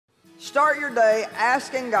Start your day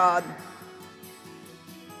asking God,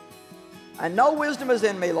 I know wisdom is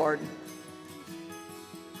in me, Lord.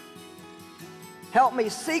 Help me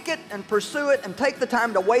seek it and pursue it and take the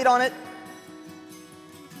time to wait on it,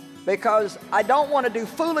 because I don't want to do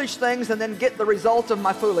foolish things and then get the results of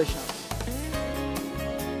my foolishness.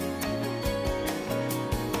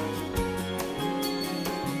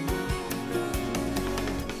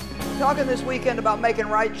 Talking this weekend about making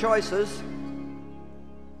right choices.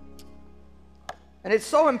 And it's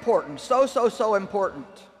so important, so important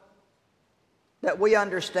that we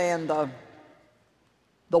understand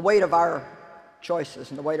the weight of our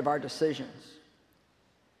choices and the weight of our decisions.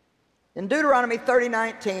 In Deuteronomy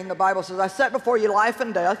 30:19, the Bible says, I set before you life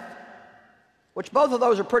and death, which both of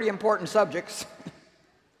those are pretty important subjects.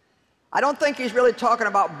 I don't think he's really talking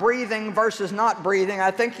about breathing versus not breathing.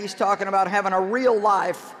 I think he's talking about having a real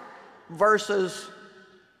life versus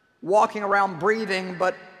walking around breathing,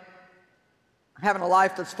 but having a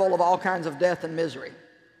life that's full of all kinds of death and misery.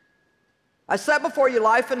 I set before you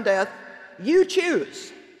life and death. You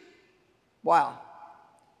choose. Wow.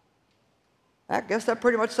 I guess that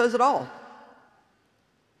pretty much says it all.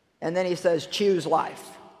 And then he says, choose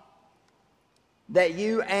life, that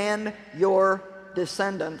you and your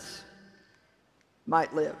descendants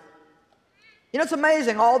might live. You know, it's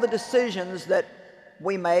amazing all the decisions that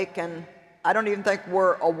we make, and I don't even think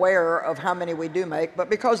we're aware of how many we do make, but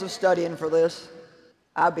because of studying for this,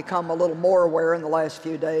 I've become a little more aware in the last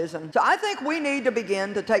few days. And so I think we need to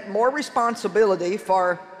begin to take more responsibility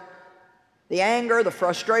for the anger, the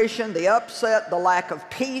frustration, the upset, the lack of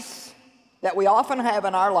peace that we often have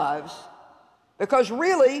in our lives, because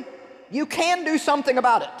really, you can do something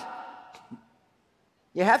about it.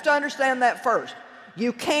 You have to understand that first.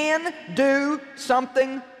 You can do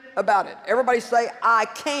something about it. Everybody say, I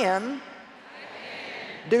can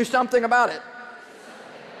do something about it.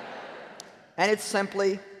 And it's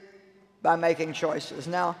simply by making choices.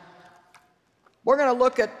 Now, we're going to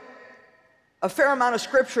look at a fair amount of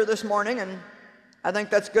scripture this morning, and I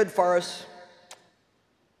think that's good for us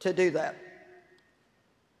to do that.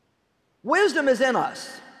 Wisdom is in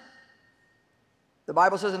us. The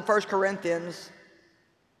Bible says in 1 Corinthians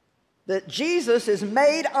that Jesus is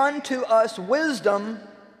made unto us wisdom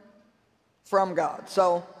from God.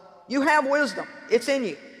 So you have wisdom. It's in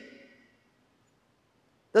you.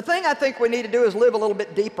 The thing I think we need to do is live a little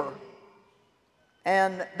bit deeper.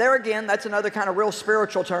 And there again, that's another kind of real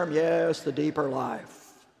spiritual term. Yes, the deeper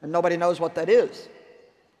life. And nobody knows what that is.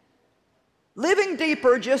 Living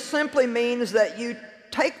deeper just simply means that you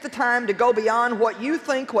take the time to go beyond what you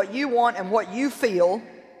think, what you want, and what you feel.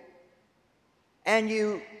 And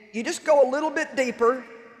you just go a little bit deeper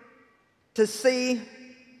to see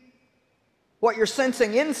what you're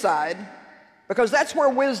sensing inside, because that's where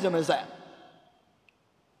wisdom is at.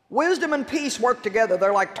 Wisdom and peace work together.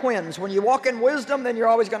 They're like twins. When you walk in wisdom, then you're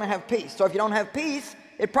always going to have peace. So if you don't have peace,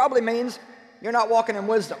 it probably means you're not walking in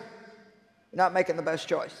wisdom. You're not making the best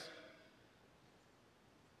choice.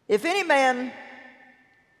 If any man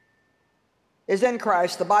is in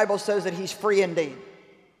Christ, the Bible says that he's free indeed.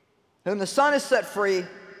 Whom the Son has set free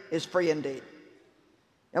is free indeed.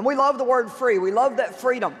 And we love the word free. We love that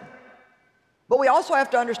freedom. But we also have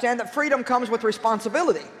to understand that freedom comes with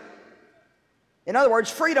responsibility. In other words,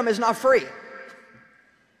 freedom is not free.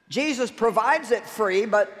 Jesus provides it free,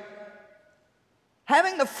 but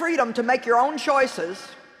having the freedom to make your own choices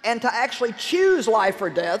and to actually choose life or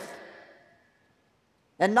death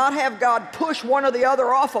and not have God push one or the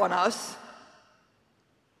other off on us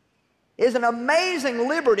is an amazing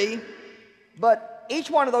liberty, but each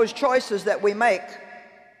one of those choices that we make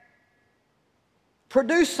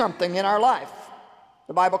produce something in our life.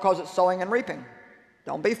 The Bible calls it sowing and reaping.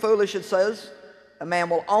 Don't be foolish, it says. A man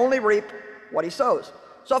will only reap what he sows.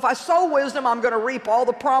 So if I sow wisdom, I'm going to reap all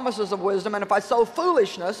the promises of wisdom. And if I sow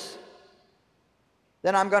foolishness,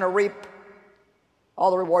 then I'm going to reap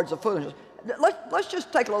all the rewards of foolishness. Let's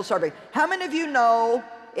just take a little survey. How many of you know,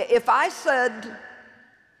 if I said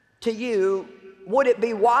to you, would it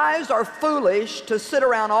be wise or foolish to sit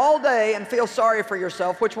around all day and feel sorry for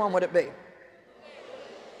yourself, which one would it be?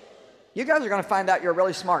 You guys are going to find out you're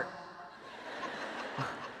really smart.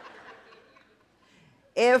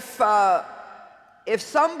 If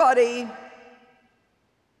somebody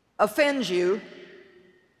offends you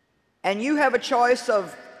and you have a choice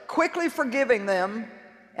of quickly forgiving them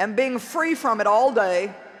and being free from it all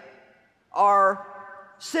day, or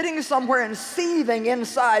sitting somewhere and seething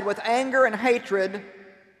inside with anger and hatred,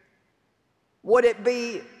 would it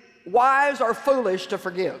be wise or foolish to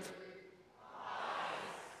forgive?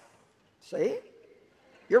 See?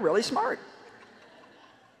 You're really smart.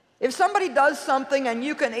 If somebody does something and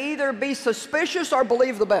you can either be suspicious or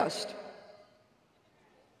believe the best,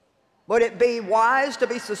 would it be wise to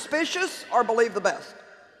be suspicious or believe the best?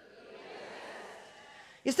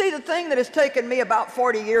 You see, the thing that has taken me about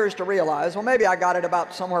 40 years to realize, well, maybe I got it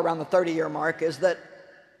about somewhere around the 30-year mark, is that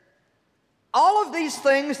all of these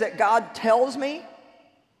things that God tells me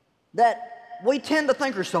that we tend to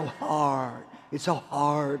think are so hard. It's so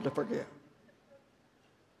hard to forgive.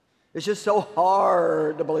 It's just so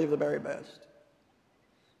hard to believe the very best.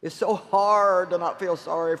 It's so hard to not feel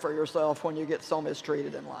sorry for yourself when you get so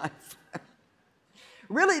mistreated in life.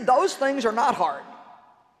 Really, those things are not hard.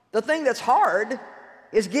 The thing that's hard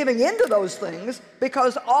is giving into those things,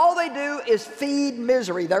 because all they do is feed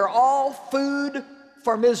misery. They're all food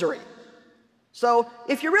for misery. So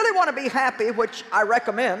if you really want to be happy, which I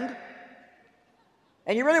recommend,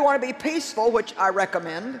 and you really want to be peaceful, which I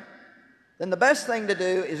recommend, then the best thing to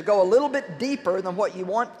do is go a little bit deeper than what you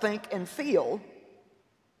want, think, and feel,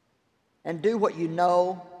 and do what you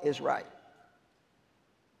know is right.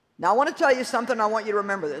 Now, I want to tell you something. I want you to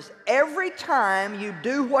remember this. Every time you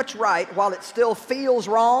do what's right while it still feels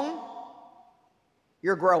wrong,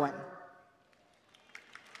 you're growing.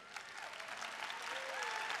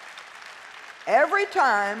 Every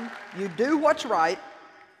time you do what's right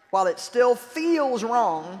while it still feels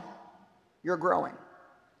wrong, you're growing.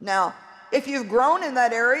 Now, if you've grown in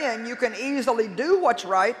that area and you can easily do what's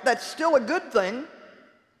right, that's still a good thing,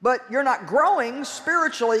 but you're not growing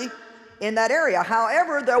spiritually in that area.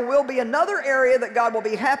 However, there will be another area that God will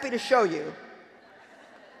be happy to show you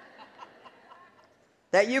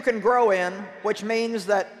that you can grow in, which means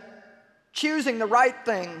that choosing the right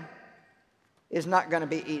thing is not going to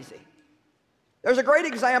be easy. There's a great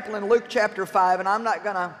example in Luke chapter 5, and I'm not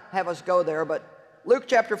going to have us go there, but Luke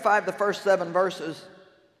chapter 5, the first 7 verses.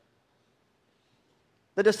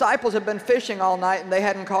 The disciples had been fishing all night and they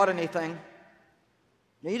hadn't caught anything.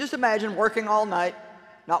 Now you just imagine working all night,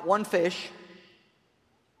 not one fish.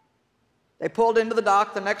 They pulled into the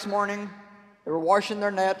dock the next morning. They were washing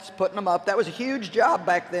their nets, putting them up. That was a huge job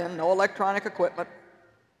back then, no electronic equipment.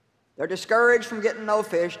 They're discouraged from getting no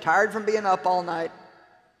fish, tired from being up all night.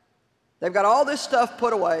 They've got all this stuff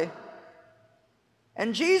put away.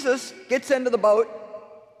 And Jesus gets into the boat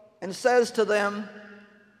and says to them,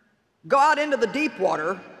 go out into the deep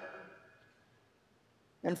water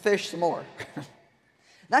and fish some more.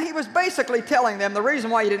 Now, he was basically telling them the reason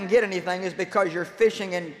why you didn't get anything is because you're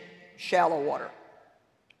fishing in shallow water.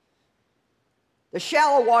 The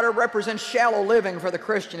shallow water represents shallow living for the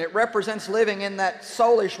Christian. It represents living in that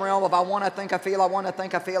soulish realm of I want to think, I feel, I want to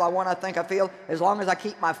think, I feel, I want to think, I feel. As long as I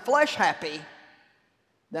keep my flesh happy,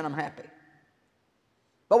 then I'm happy.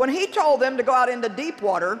 But when he told them to go out into deep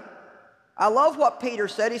water, I love what Peter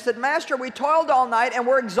said. He said, Master, we toiled all night and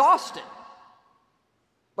we're exhausted.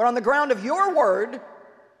 But on the ground of your word,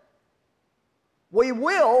 we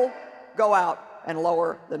will go out and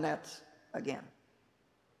lower the nets again.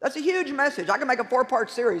 That's a huge message. I can make a 4-part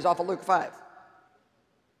series off of Luke 5.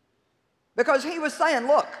 Because he was saying,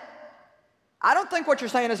 look, I don't think what you're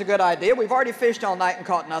saying is a good idea. We've already fished all night and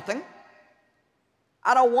caught nothing.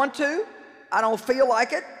 I don't want to. I don't feel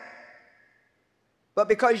like it. But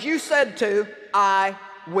because you said to, I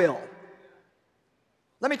will.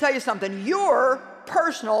 Let me tell you something. Your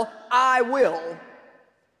personal I will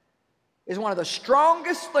is one of the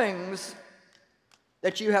strongest things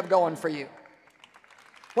that you have going for you.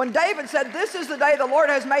 When David said, this is the day the Lord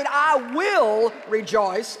has made, I will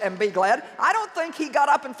rejoice and be glad, I don't think he got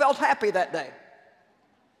up and felt happy that day.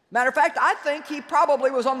 Matter of fact, I think he probably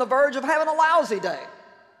was on the verge of having a lousy day.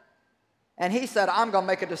 And he said, I'm going to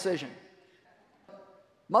make a decision.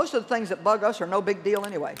 Most of the things that bug us are no big deal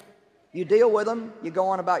anyway. You deal with them, you go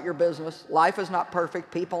on about your business. Life is not perfect,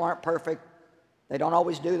 people aren't perfect. They don't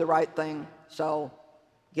always do the right thing, so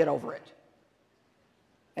get over it.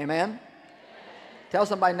 Amen? Tell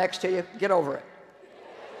somebody next to you, get over it.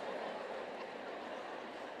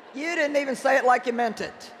 You didn't even say it like you meant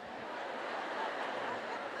it.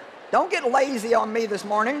 Don't get lazy on me this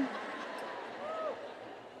morning.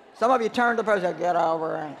 Some of you turned to the person and said, get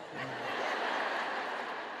over it.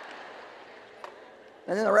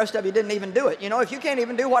 And then the rest of you didn't even do it. You know, if you can't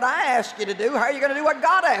even do what I asked you to do, how are you going to do what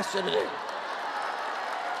God asked you to do?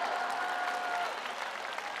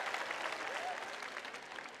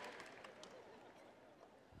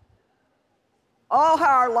 Oh,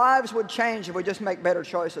 how our lives would change if we just make better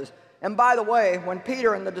choices. And by the way, when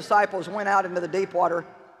Peter and the disciples went out into the deep water,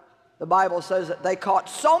 the Bible says that they caught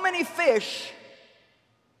so many fish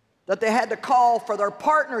that they had to call for their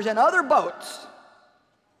partners in other boats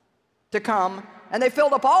to come, and they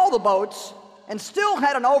filled up all the boats and still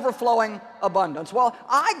had an overflowing abundance. Well,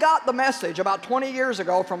 I got the message about 20 years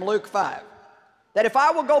ago from Luke 5, that if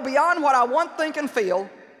I will go beyond what I want, think, and feel,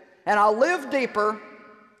 and I'll live deeper,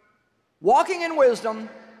 walking in wisdom,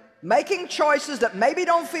 making choices that maybe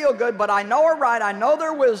don't feel good, but I know are right, I know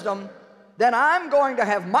they're wisdom, then I'm going to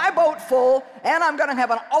have my boat full, and I'm going to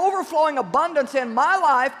have an overflowing abundance in my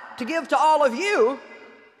life to give to all of you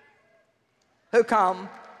who come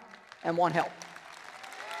and want help.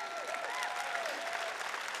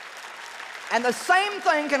 And the same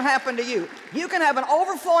thing can happen to you. You can have an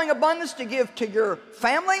overflowing abundance to give to your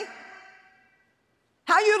family.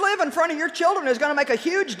 How you live in front of your children is going to make a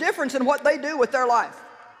huge difference in what they do with their life.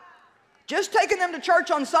 Just taking them to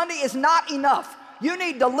church on Sunday is not enough. You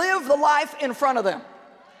need to live the life in front of them.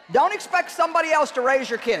 Don't expect somebody else to raise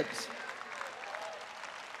your kids.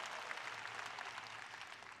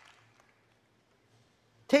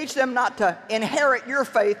 Teach them not to inherit your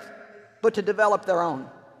faith, but to develop their own.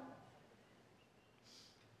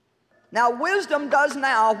 Now, wisdom does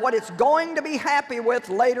now what it's going to be happy with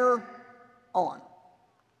later on.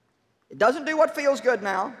 It doesn't do what feels good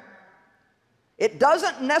now. It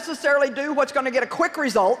doesn't necessarily do what's going to get a quick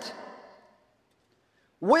result.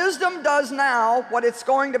 Wisdom does now what it's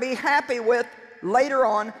going to be happy with later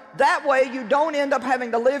on. That way you don't end up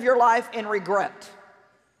having to live your life in regret.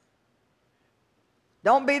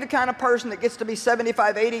 Don't be the kind of person that gets to be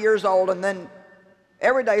 75, 80 years old and then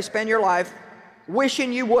every day spend your life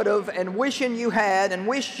wishing you would have, and wishing you had, and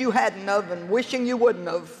wish you hadn't have, and wishing you wouldn't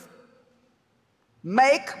have.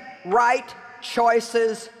 Make right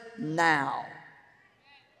choices now.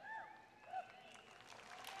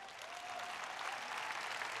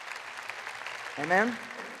 Amen?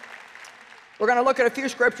 We're going to look at a few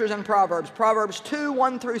scriptures in Proverbs. Proverbs 2,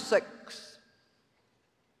 1 through 6.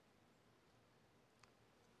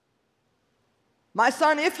 My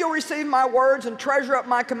son, if you'll receive my words and treasure up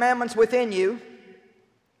my commandments within you,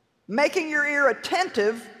 making your ear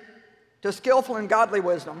attentive to skillful and godly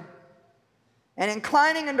wisdom, and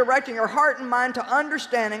inclining and directing your heart and mind to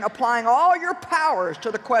understanding, applying all your powers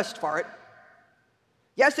to the quest for it.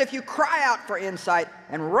 Yes, if you cry out for insight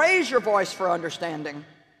and raise your voice for understanding,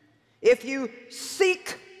 if you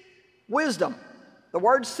seek wisdom. The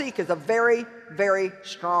word seek is a very, very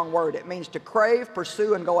strong word. It means to crave,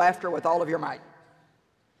 pursue, and go after with all of your might.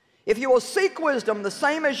 If you will seek wisdom the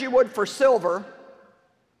same as you would for silver,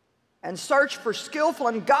 and search for skillful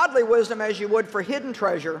and godly wisdom as you would for hidden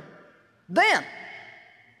treasure, then,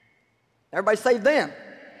 everybody say then.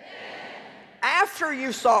 After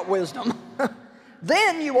you've sought wisdom,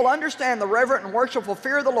 then you will understand the reverent and worshipful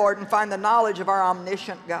fear of the Lord and find the knowledge of our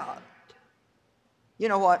omniscient God. You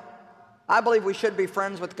know what? I believe we should be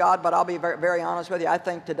friends with God, but I'll be very, very honest with you. I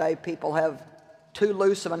think today people have too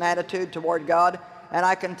loose of an attitude toward God, and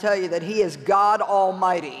I can tell you that He is God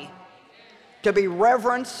Almighty, to be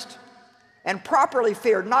reverenced and properly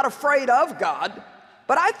feared, not afraid of God,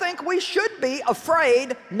 but I think we should be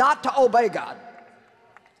afraid not to obey God.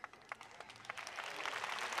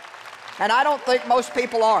 And I don't think most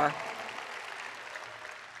people are.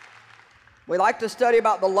 We like to study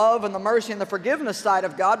about the love and the mercy and the forgiveness side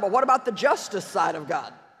of God, but what about the justice side of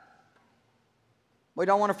God? We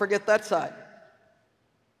don't want to forget that side.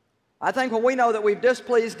 I think when we know that we've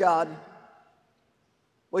displeased God,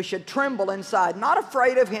 we should tremble inside, not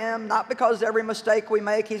afraid of Him, not because every mistake we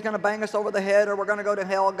make He's going to bang us over the head or we're going to go to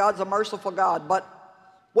hell. God's a merciful God, but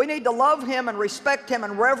we need to love Him and respect Him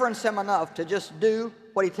and reverence Him enough to just do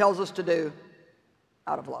what He tells us to do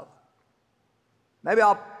out of love. Maybe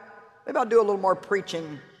I'll do a little more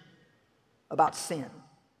preaching about sin.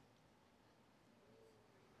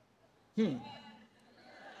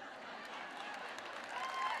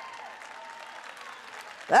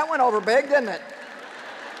 That went over big, didn't it?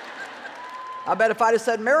 I bet if I'd have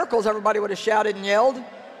said miracles, everybody would have shouted and yelled.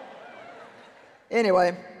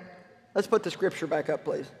 Anyway, let's put the scripture back up,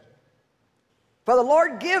 please. For the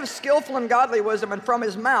Lord gives skillful and godly wisdom, and from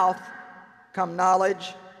His mouth come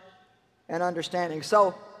knowledge and understanding.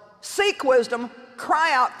 So seek wisdom,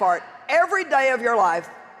 cry out for it every day of your life.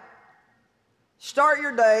 Start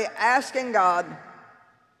your day asking God,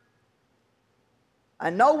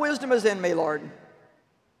 I know wisdom is in me, Lord.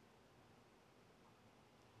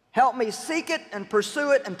 Help me seek it and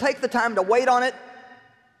pursue it and take the time to wait on it,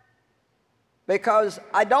 because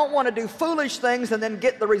I don't want to do foolish things and then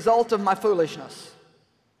get the result of my foolishness.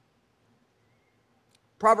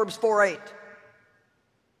 Proverbs 4:8.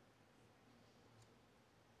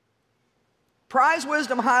 Prize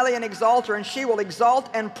wisdom highly and exalt her, and she will exalt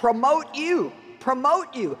and promote you.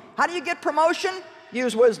 Promote you. How do you get promotion?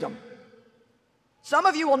 Use wisdom. Some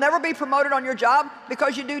of you will never be promoted on your job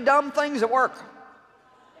because you do dumb things at work.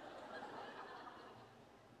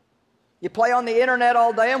 You play on the internet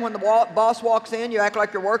all day, and when the boss walks in, you act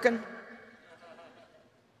like you're working.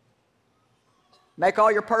 Make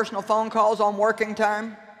all your personal phone calls on working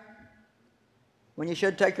time when you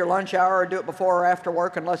should take your lunch hour or do it before or after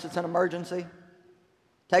work unless it's an emergency.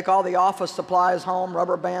 Take all the office supplies home,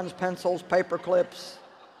 rubber bands, pencils, paper clips.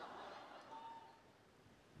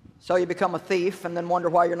 So you become a thief and then wonder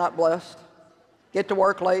why you're not blessed. Get to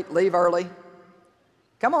work late, leave early.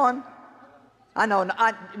 Come on. I know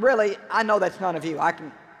that's none of you. I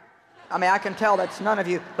can tell that's none of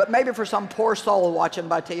you, but maybe for some poor soul watching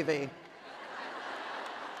by TV.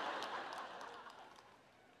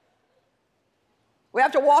 We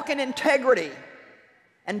have to walk in integrity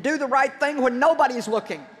and do the right thing when nobody's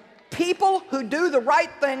looking. People who do the right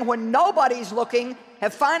thing when nobody's looking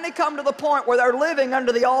have finally come to the point where they're living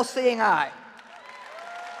under the all-seeing eye.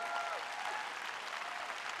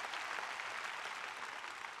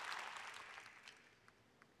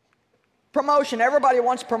 Promotion. Everybody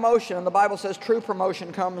wants promotion, and the Bible says true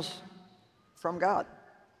promotion comes from God.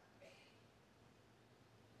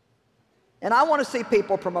 And I want to see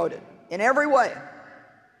people promoted in every way.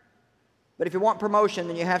 But if you want promotion,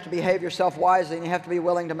 then you have to behave yourself wisely, and you have to be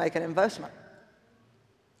willing to make an investment.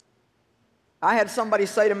 I had somebody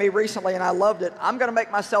say to me recently, and I loved it, I'm going to make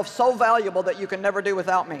myself so valuable that you can never do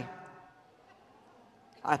without me.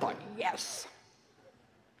 I thought, yes.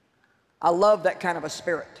 I love that kind of a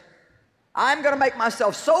spirit. I'm going to make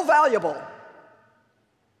myself so valuable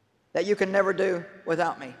that you can never do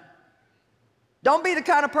without me. Don't be the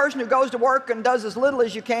kind of person who goes to work and does as little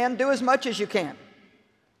as you can. Do as much as you can.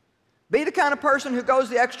 Be the kind of person who goes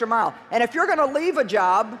the extra mile. And if you're going to leave a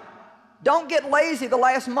job, don't get lazy the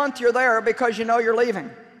last month you're there because you know you're leaving.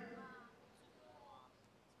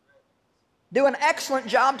 Do an excellent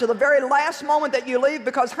job to the very last moment that you leave,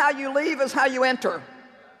 because how you leave is how you enter.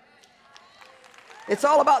 It's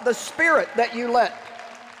all about the spirit that you let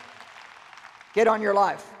get on your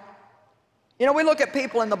life. You know, we look at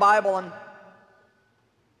people in the Bible, and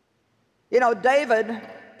you know, David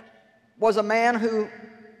was a man who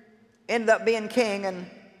ended up being king, and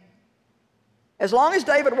as long as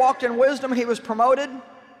David walked in wisdom, he was promoted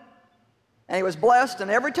and he was blessed,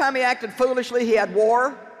 and every time he acted foolishly, he had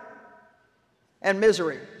war and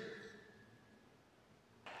misery.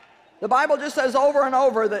 The Bible just says over and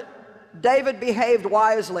over that David behaved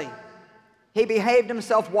wisely. He behaved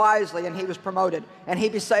himself wisely and he was promoted. And he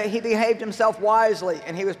behaved himself wisely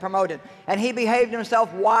and he was promoted. And he behaved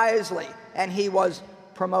himself wisely and he was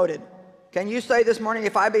promoted. Can you say this morning,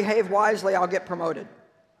 if I behave wisely, I'll get promoted?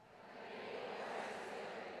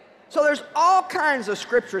 So there's all kinds of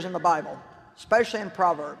scriptures in the Bible, especially in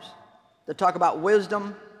Proverbs, that talk about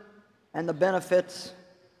wisdom and the benefits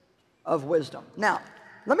of wisdom. Now,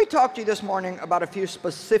 let me talk to you this morning about a few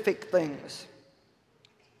specific things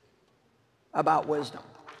about wisdom.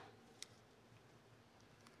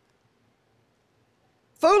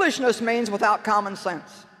 Foolishness means without common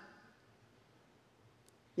sense.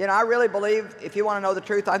 You know, I really believe, if you want to know the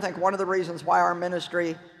truth, I think one of the reasons why our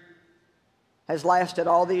ministry has lasted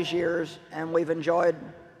all these years and we've enjoyed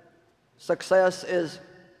success is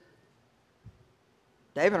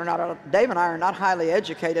Dave and I are not highly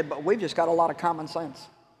educated, but we've just got a lot of common sense.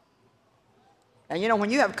 And you know,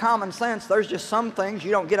 when you have common sense, there's just some things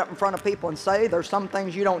you don't get up in front of people and say. There's some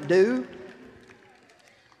things you don't do.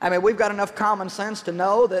 I mean, we've got enough common sense to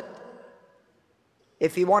know that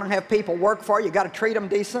if you want to have people work for you, you got to treat them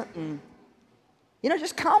decent. And, you know,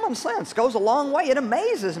 just common sense goes a long way. It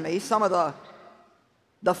amazes me, some of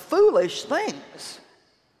the foolish things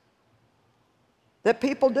that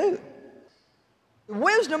people do.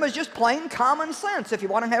 Wisdom is just plain common sense. If you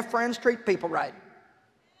want to have friends, treat people right.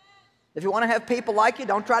 If you want to have people like you,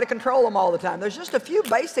 don't try to control them all the time. There's just a few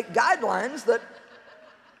basic guidelines that,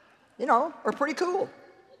 you know, are pretty cool.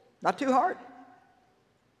 Not too hard.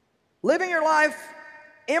 Living your life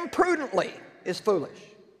imprudently is foolish.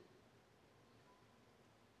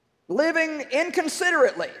 Living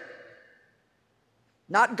inconsiderately,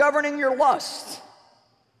 not governing your lusts,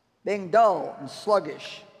 being dull and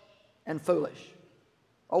sluggish and foolish.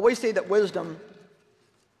 Well, we see that wisdom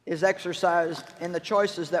is exercised in the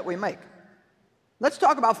choices that we make. Let's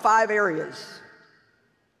talk about 5 areas.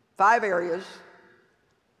 5 areas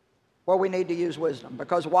where we need to use wisdom,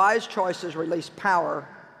 because wise choices release power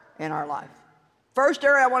in our life. First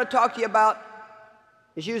area I want to talk to you about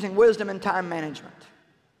is using wisdom in time management.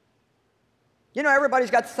 You know, everybody's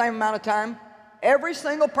got the same amount of time. Every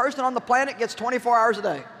single person on the planet gets 24 hours a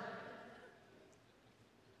day.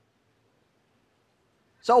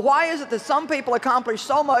 So why is it that some people accomplish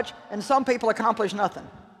so much and some people accomplish nothing?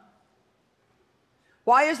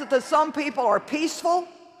 Why is it that some people are peaceful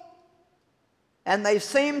and they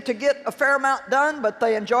seem to get a fair amount done, but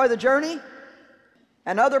they enjoy the journey?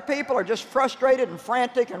 And other people are just frustrated and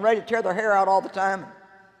frantic and ready to tear their hair out all the time,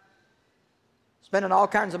 spending all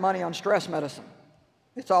kinds of money on stress medicine.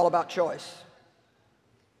 It's all about choice.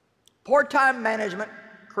 Poor time management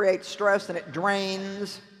creates stress and it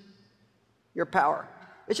drains your power.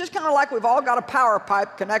 It's just kind of like we've all got a power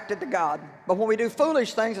pipe connected to God, but when we do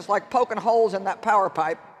foolish things, it's like poking holes in that power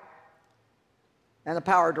pipe and the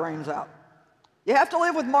power drains out. You have to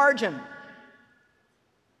live with margin.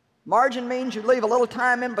 Margin means you leave a little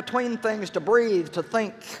time in between things to breathe, to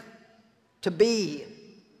think, to be,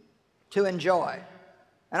 to enjoy.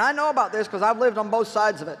 And I know about this because I've lived on both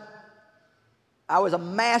sides of it. I was a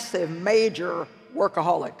massive, major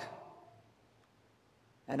workaholic.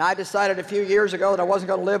 And I decided a few years ago that I wasn't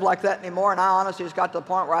going to live like that anymore, and I honestly just got to the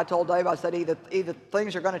point where I told Dave, I said, either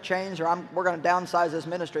things are going to change or we're going to downsize this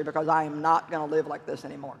ministry because I am not going to live like this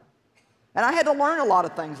anymore. And I had to learn a lot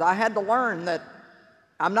of things. I had to learn that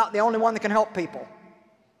I'm not the only one that can help people.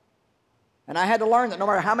 And I had to learn that no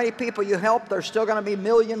matter how many people you help, there's still going to be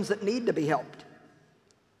millions that need to be helped.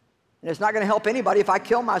 And it's not going to help anybody if I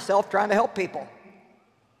kill myself trying to help people.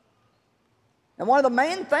 And one of the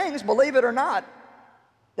main things, believe it or not,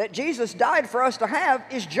 that Jesus died for us to have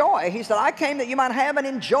is joy. He said, I came that you might have and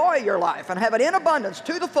enjoy your life and have it in abundance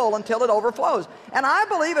to the full until it overflows. And I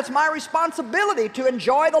believe it's my responsibility to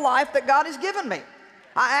enjoy the life that God has given me.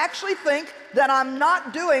 I actually think that I'm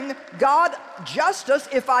not doing God justice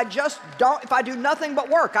if I do nothing but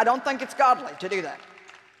work. I don't think it's godly to do that.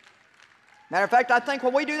 Matter of fact, I think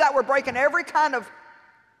when we do that, we're breaking every kind of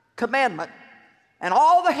commandment and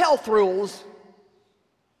all the health rules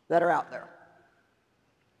that are out there.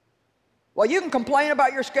 Well, you can complain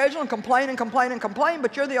about your schedule and complain and complain and complain,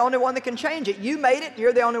 but you're the only one that can change it. You made it,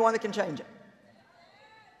 you're the only one that can change it.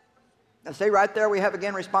 Now see, right there we have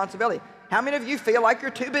again responsibility. How many of you feel like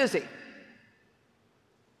you're too busy?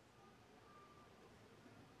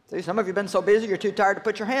 See, some of you have been so busy you're too tired to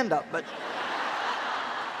put your hand up, but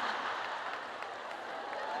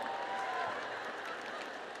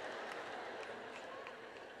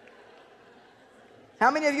how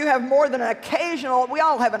many of you have more than an occasional, we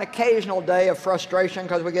all have an occasional day of frustration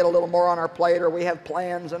because we get a little more on our plate or we have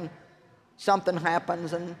plans and something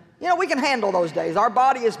happens and, you know, we can handle those days. Our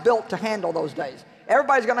body is built to handle those days.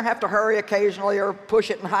 Everybody's going to have to hurry occasionally or push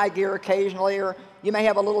it in high gear occasionally, or you may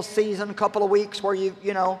have a little season, a couple of weeks where you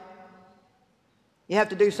have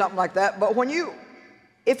to do something like that. But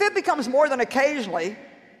if it becomes more than occasionally,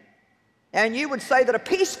 and you would say that a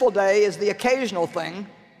peaceful day is the occasional thing,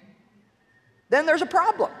 then there's a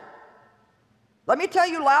problem. Let me tell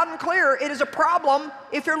you loud and clear, it is a problem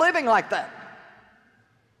if you're living like that.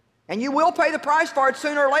 And you will pay the price for it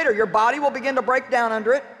sooner or later. Your body will begin to break down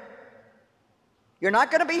under it. You're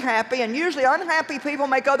not going to be happy, and usually unhappy people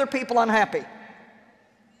make other people unhappy.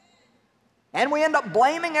 And we end up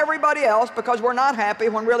blaming everybody else because we're not happy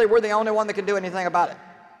when really we're the only one that can do anything about it.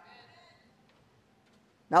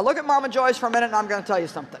 Now look at Mama Joyce for a minute and I'm going to tell you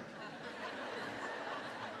something.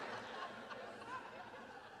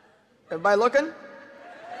 Everybody looking?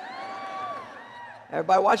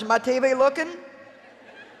 Everybody watching my TV looking?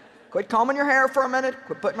 Quit combing your hair for a minute,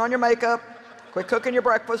 quit putting on your makeup, quit cooking your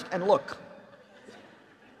breakfast, and look.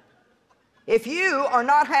 If you are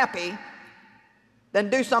not happy, then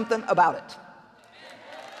do something about it.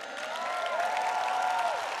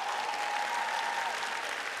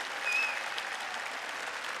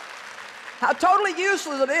 How totally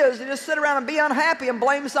useless it is to just sit around and be unhappy and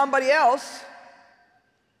blame somebody else.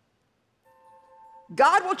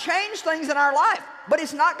 God will change things in our life, but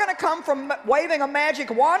it's not going to come from waving a magic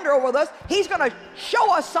wand over us. He's going to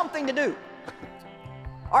show us something to do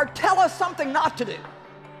or tell us something not to do.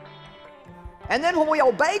 And then when we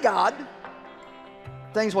obey God,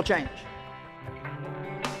 things will change.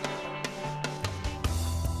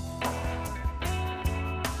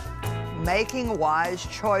 Making wise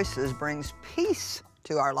choices brings peace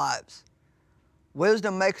to our lives.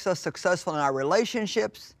 Wisdom makes us successful in our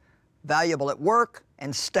relationships, valuable at work,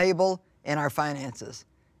 and stable in our finances.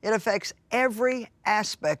 It affects every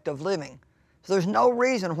aspect of living. So there's no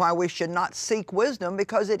reason why we should not seek wisdom,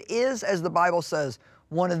 because it is, as the Bible says,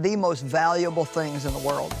 one of the most valuable things in the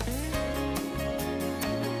world.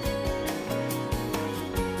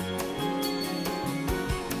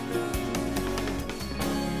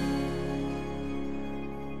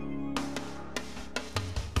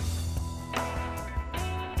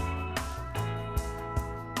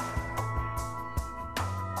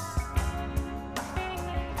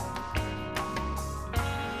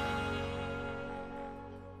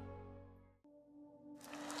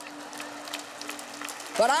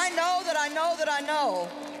 But I know that I know that I know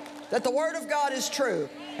that the Word of God is true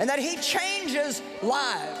and that He changes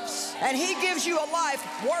lives and He gives you a life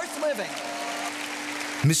worth living.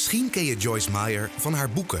 Misschien ken je Joyce Meyer van haar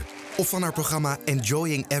boeken of van haar programma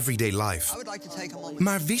Enjoying Everyday Life.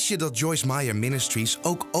 Maar wist je dat Joyce Meyer Ministries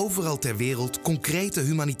ook overal ter wereld concrete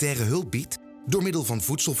humanitaire hulp biedt? Door middel van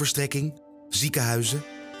voedselverstrekking, ziekenhuizen,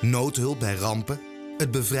 noodhulp bij rampen,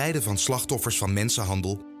 het bevrijden van slachtoffers van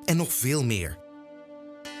mensenhandel en nog veel meer.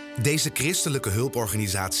 Deze christelijke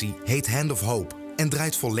hulporganisatie heet Hand of Hope en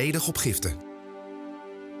draait volledig op giften.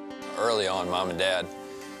 Early on, Mom and Dad,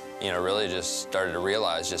 really just started to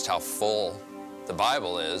realize just how full the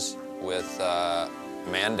Bible is with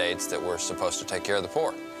mandates that we're supposed to take care of the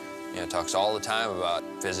poor. It talks all the time about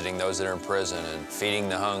visiting those that are in prison and feeding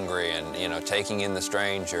the hungry and, taking in the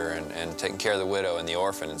stranger and taking care of the widow and the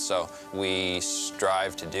orphan. And so we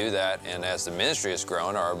strive to do that. And as the ministry has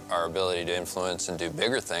grown, our ability to influence and do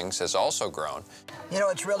bigger things has also grown.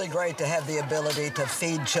 It's really great to have the ability to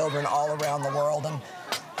feed children all around the world. And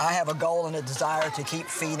I have a goal and a desire to keep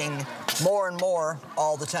feeding more and more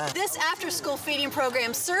all the time. This after-school feeding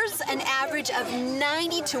program serves an average of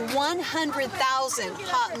 90 to 100,000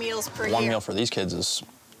 hot meals per year. One meal for these kids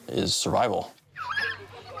is survival.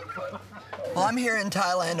 Well, I'm here in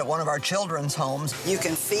Thailand at one of our children's homes. You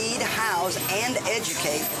can feed, house, and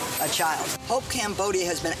educate a child. Hope Cambodia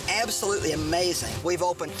has been absolutely amazing. We've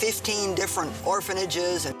opened 15 different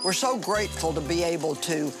orphanages, and we're so grateful to be able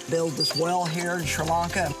to build this well here in Sri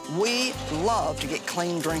Lanka. We love to get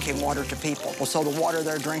clean drinking water to people. Well, so the water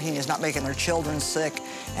they're drinking is not making their children sick,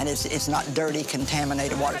 and it's not dirty,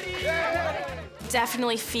 contaminated water.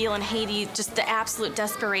 Definitely feel in Haiti just the absolute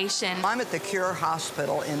desperation. I'm at the Cure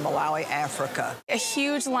Hospital in Malawi, Africa. A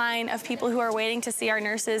huge line of people who are waiting to see our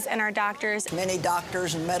nurses and our doctors. Many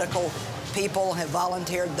doctors and medical people have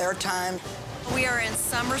volunteered their time. We are in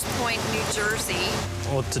Summers Point, New Jersey.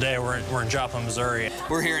 Well, today we're in Joplin, Missouri.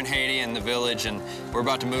 We're here in Haiti in the village, and we're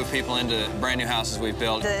about to move people into brand new houses we've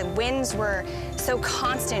built. The winds were so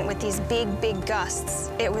constant with these big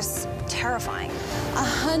gusts. It was terrifying.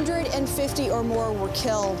 150 or more were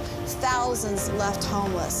killed. Thousands left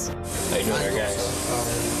homeless. How you doing there, guys?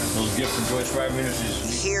 Those gifts from Joyce Meyer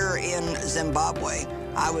Ministries. Here in Zimbabwe,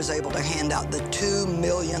 I was able to hand out the 2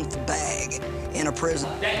 millionth bag in a prison.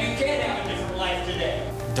 That you can have a different life today.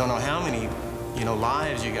 Don't know how many,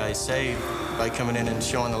 lives you guys saved by coming in and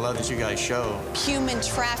showing the love that you guys show. Human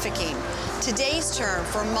trafficking, today's term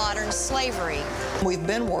for modern slavery. We've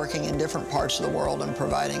been working in different parts of the world and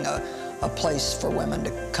providing a place for women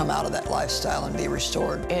to come out of that lifestyle and be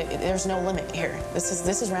restored. There's no limit here.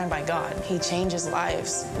 This is ran by God. He changes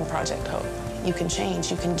lives in Project Hope. You can change,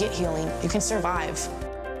 you can get healing, you can survive.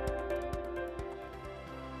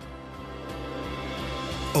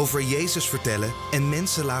 Over Jezus vertellen en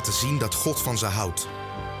mensen laten zien dat God van ze houdt.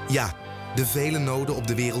 Ja, de vele noden op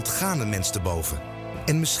de wereld gaan een mens te boven.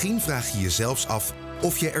 En misschien vraag je je zelfs af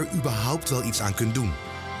of je er überhaupt wel iets aan kunt doen.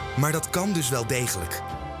 Maar dat kan dus wel degelijk.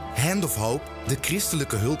 Hand of Hope, de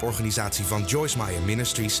christelijke hulporganisatie van Joyce Meyer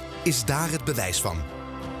Ministries, is daar het bewijs van.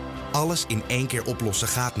 Alles in één keer oplossen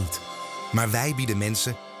gaat niet. Maar wij bieden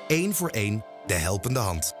mensen één voor één de helpende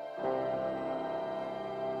hand.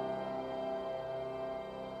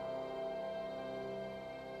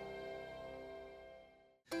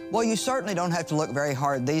 Well, you certainly don't have to look very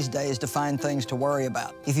hard these days to find things to worry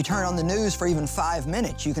about. If you turn on the news for even 5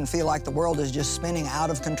 minutes, you can feel like the world is just spinning out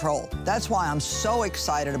of control. That's why I'm so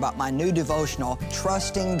excited about my new devotional,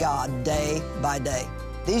 Trusting God Day by Day.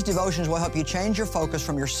 These devotions will help you change your focus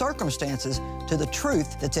from your circumstances to the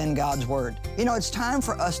truth that's in God's Word. It's time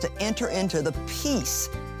for us to enter into the peace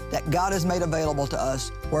that God has made available to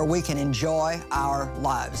us where we can enjoy our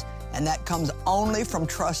lives. And that comes only from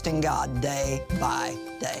trusting God day by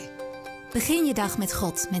day. Begin je dag met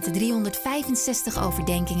God met de 365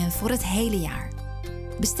 overdenkingen voor het hele jaar.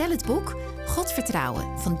 Bestel het boek God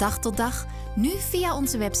vertrouwen van dag tot dag nu via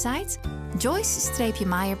onze website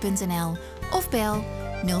joyce-meyer.nl of bel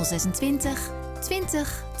 026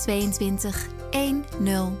 20 22 100.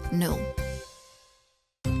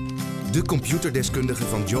 De computerdeskundigen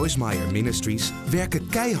van Joyce Meyer Ministries werken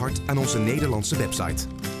keihard aan onze Nederlandse website.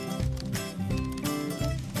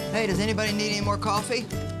 Hey, does anybody need any more coffee?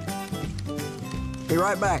 Be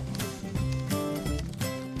right back.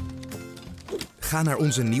 Ga naar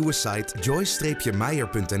onze nieuwe site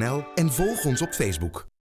joyce-meyer.nl en volg ons op Facebook.